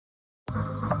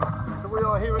We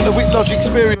are here at the Wick Lodge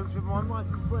Experience with my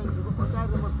mighty friends. I've got my dad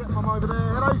and my stepmom over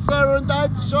there. Hello Sarah and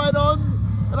Dad, shine on.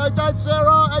 Hello Dad,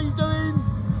 Sarah, how you doing?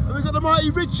 And we've got the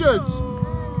mighty Richard.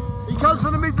 He comes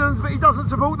from the Midlands but he doesn't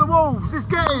support the Wolves. Let's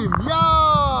get him,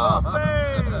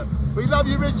 yeah! We love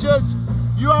you Richard,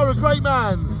 you are a great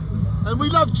man. And we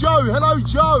love Joe, hello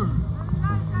Joe.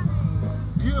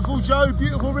 Beautiful Joe,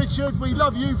 beautiful Richard, we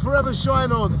love you, forever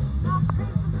shine on.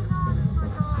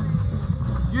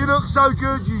 You look so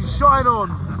good, you shine on.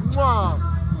 Mwah.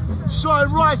 Shine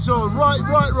right on, right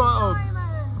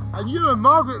on. And you and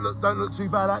Margaret don't look too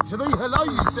bad actually. Hello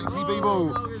you sexy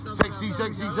people. Sexy,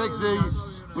 sexy, sexy.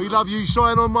 We love you,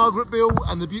 shine on Margaret Bill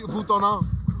and the beautiful Donna.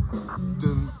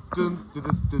 Dun, dun, dun,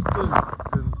 dun, dun,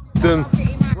 dun, dun.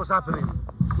 What's happening?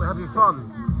 We're having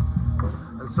fun.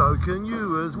 And so can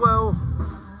you as well.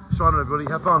 Shine on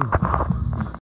everybody, have fun.